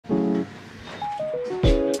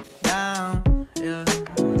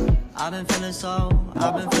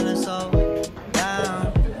been feeling so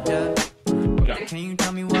down, yeah. Can you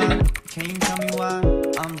tell me why? Can you tell me why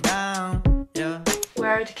I'm down, yeah.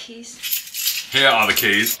 Where are the keys? Here are the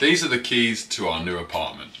keys. These are the keys to our new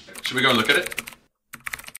apartment. Should we go and look at it?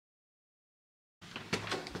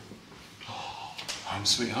 Home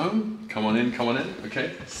sweet home. Come on in, come on in.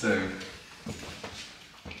 Okay, so.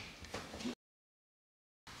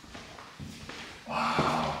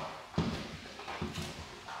 Wow.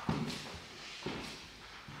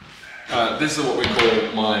 This is what we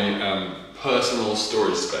call my personal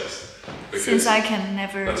storage space. Since I can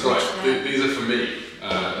never. That's right. These are for me.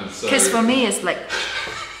 Because for me, it's like.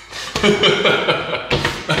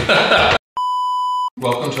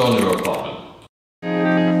 Welcome to our new apartment.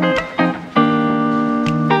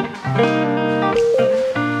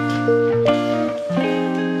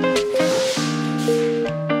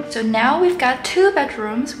 So now we've got 2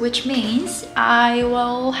 bedrooms, which means I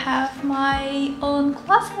will have my own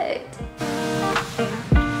closet.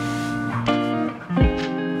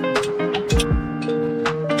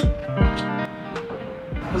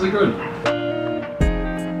 How's it going?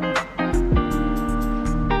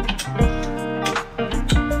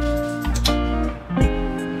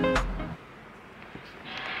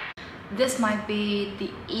 This might be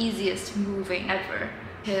the easiest moving ever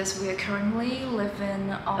because we are currently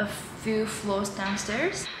living on a few floors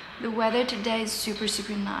downstairs. The weather today is super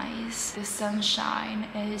nice. The sunshine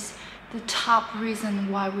is the top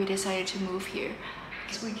reason why we decided to move here.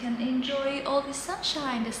 Because we can enjoy all the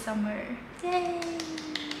sunshine this summer. Yay!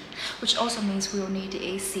 Which also means we'll need the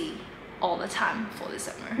AC all the time for the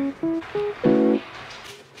summer.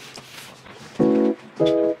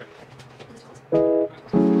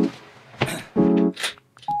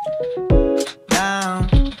 Down,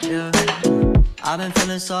 yeah. I've been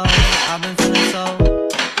feeling so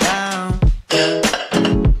down, yeah.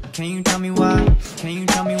 Can you tell me why? Can you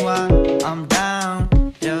tell me why I'm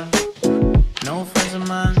down, yeah. No friends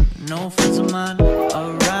of mine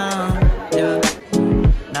around, yeah.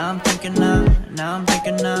 Now I'm thinking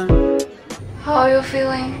How are you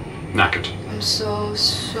feeling? Knackered. I'm so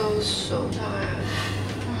tired.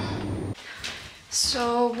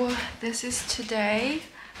 So this is today.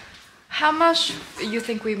 How much you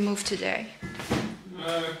think we moved today?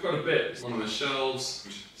 Quite a bit. One of the shelves,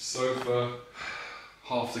 sofa,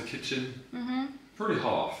 half the kitchen. Probably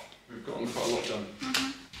half. We've gotten quite a lot done.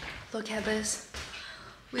 Look at this.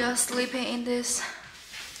 We are sleeping in this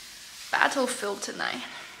battlefield tonight.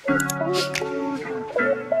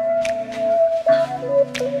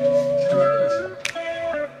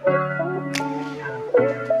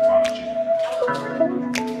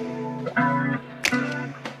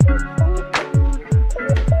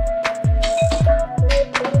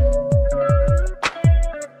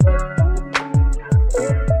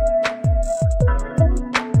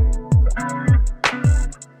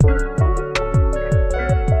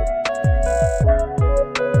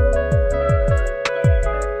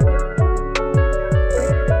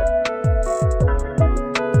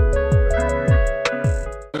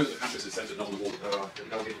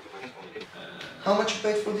 How much you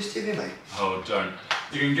paid for this TV, mate? Oh, don't.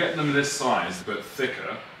 You can get them this size, but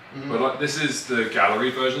thicker. But like, this is the gallery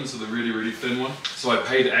version, so the really thin one. So I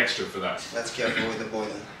paid extra for that. Let's careful with the boy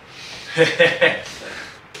then.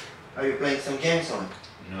 Are you playing some games on it?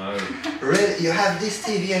 No. Really? You have this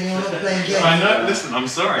TV and you're not playing games? I know, listen, I'm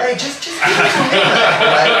sorry. Hey, just give it to me.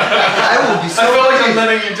 I will be so I feel like pleased. I'm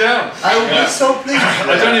letting you down. I will be so pleased. I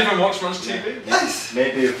don't even watch much TV. Nice.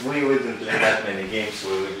 Maybe if we wouldn't play that many games,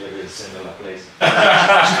 we would live in a similar place.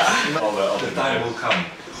 The time will come.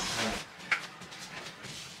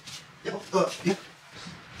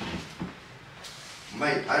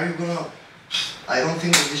 Mate, are you gonna... I don't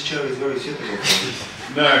think that this chair is very suitable for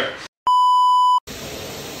this. No.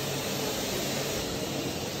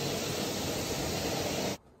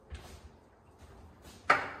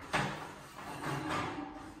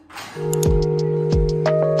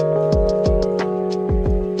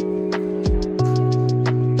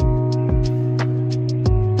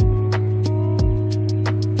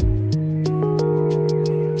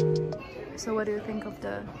 So what do you think of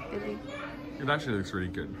the Billy? It actually looks really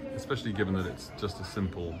good, especially given that it's just a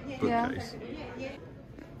simple bookcase. Yeah.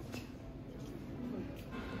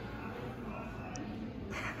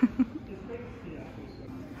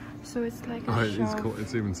 So it's like a It's shelf cool.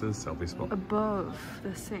 It even says selfie spot. above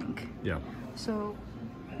the sink. Yeah. So,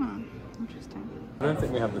 interesting. I don't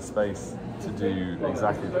think we have the space to do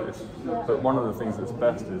exactly this, but one of the things that's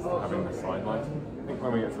best is having the side lights. I think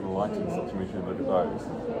when we get to the lighting section, we should look at those.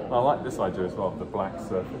 And I like this idea as well, the black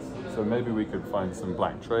surface. So maybe we could find some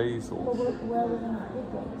black trays or... Where are we going to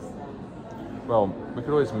put those? Well, we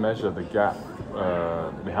could always measure the gap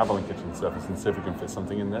we have on the kitchen surface and see if we can fit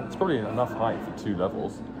something in there. It's probably enough height for 2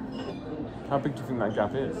 levels. How big do you think that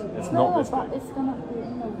gap is? It's not this big. It's gonna be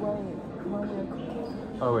in the way when we're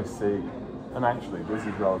cooking. Oh, I see. And actually, this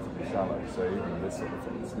is relatively shallow, so even this sort of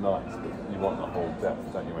thing, it's nice, but you want the whole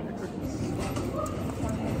depth, don't you, when you're cooking?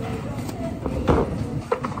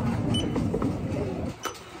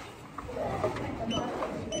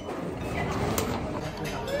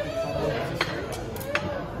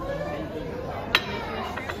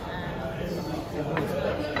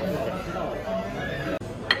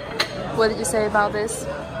 What did you say about this?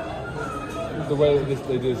 The way that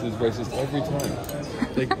they do this is racist every time.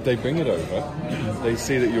 They bring it over, they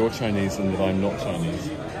see that you're Chinese and that I'm not Chinese,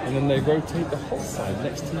 and then they rotate the whole side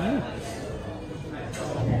next to you.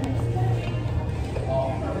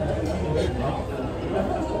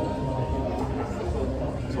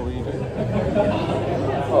 So what are you doing?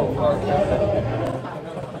 Oh, okay.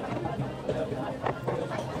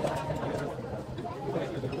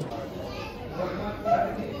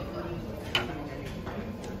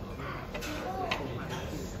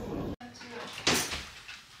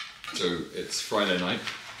 So it's Friday night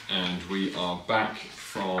and we are back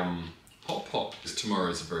from Hot Pot. Tomorrow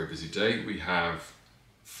is a very busy day. We have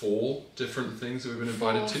 4 different things that we've been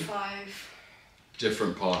invited to. 5.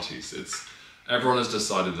 Different parties. Everyone has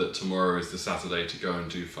decided that tomorrow is the Saturday to go and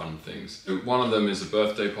do fun things. One of them is a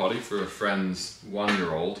birthday party for a friend's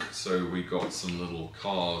 1-year-old. So we got some little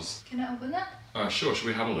cars. Can I open that? Sure, should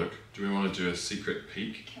we have a look? Do we want to do a secret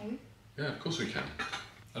peek? Can we? Yeah, of course we can.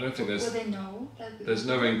 I don't think there's... Will they know? There's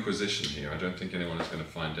no inquisition here. I don't think anyone is going to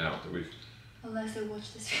find out that we've... Unless they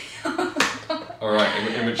watch this video. Alright,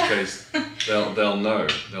 in which case, they'll know.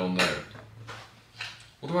 They'll know.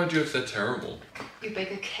 What do I do if they're terrible? You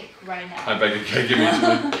bake a cake right now. I bake a cake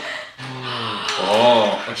immediately.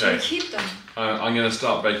 Oh, okay. Should we keep them? I'm going to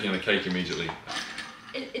start baking a cake immediately.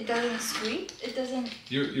 It doesn't squeak? It doesn't...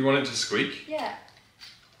 You want it to squeak? Yeah.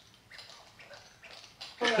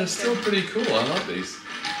 They're still pretty cool. I like these.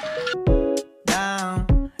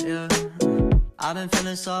 Down, yeah. I've been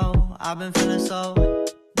feeling so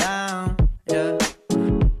down, yeah.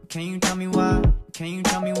 Can you tell me why? Can you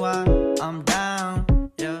tell me why I'm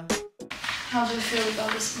down, yeah. How do you feel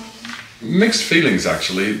about this move? Mixed feelings,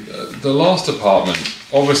 actually. The last apartment,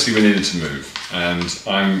 obviously we needed to move, and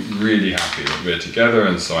I'm really happy that we're together,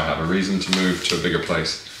 and so I have a reason to move to a bigger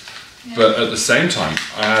place. Yeah. But at the same time,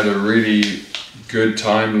 I had a really good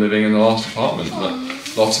time living in the last apartment.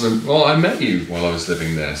 Lots of them. Well, I met you while I was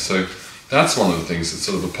living there, so that's one of the things that's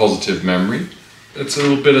sort of a positive memory. It's a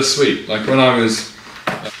little bittersweet. Like when I was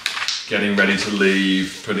getting ready to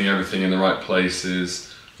leave, putting everything in the right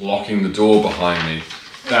places, locking the door behind me,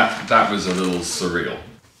 that was a little surreal.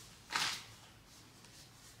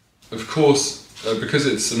 Of course, because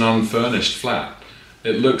it's an unfurnished flat,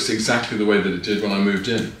 it looks exactly the way that it did when I moved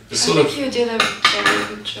in. It's I think you did a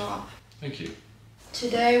very good job. Thank you.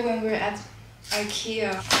 Today when we're at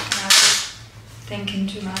Ikea, I was thinking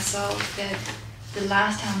to myself that the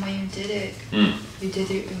last time when you did it, you did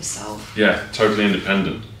it yourself. Yeah, totally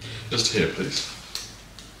independent. Just here, please.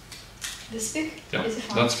 This big? Yeah, Is it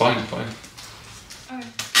fine? that's fine, fine.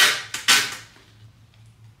 Alright.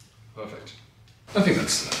 Perfect. I think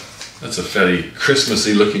that's a fairly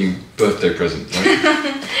Christmassy looking birthday present,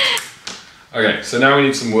 right? Okay, so now we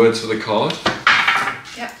need some words for the card.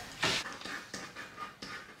 Yeah.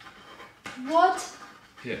 What?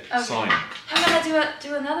 Yeah, Okay. sign. How can I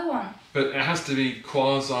do another one? But it has to be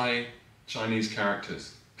quasi-Chinese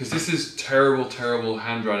characters. Because this is terrible, terrible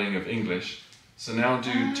handwriting of English. So now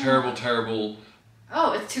do terrible, terrible...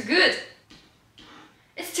 Oh, it's too good.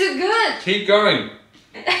 It's too good. Keep going.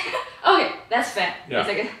 Okay, that's fair. Yeah.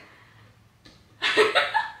 Wait a second.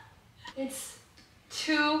 It's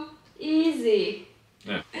too easy.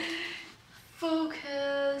 Yeah.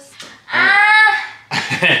 Focus.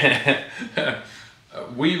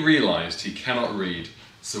 We realised he cannot read,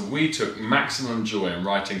 so we took maximum joy in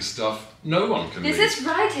writing stuff no one can read. This is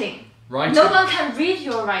writing. Writing. No one can read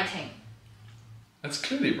your writing. That's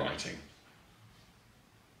clearly writing.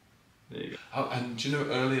 There you go. Oh, and do you know,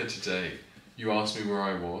 earlier today, you asked me where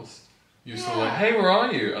I was. You were sort of like, hey, where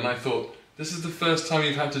are you? And I thought, this is the first time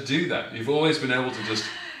you've had to do that. You've always been able to just,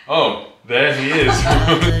 oh, there he is.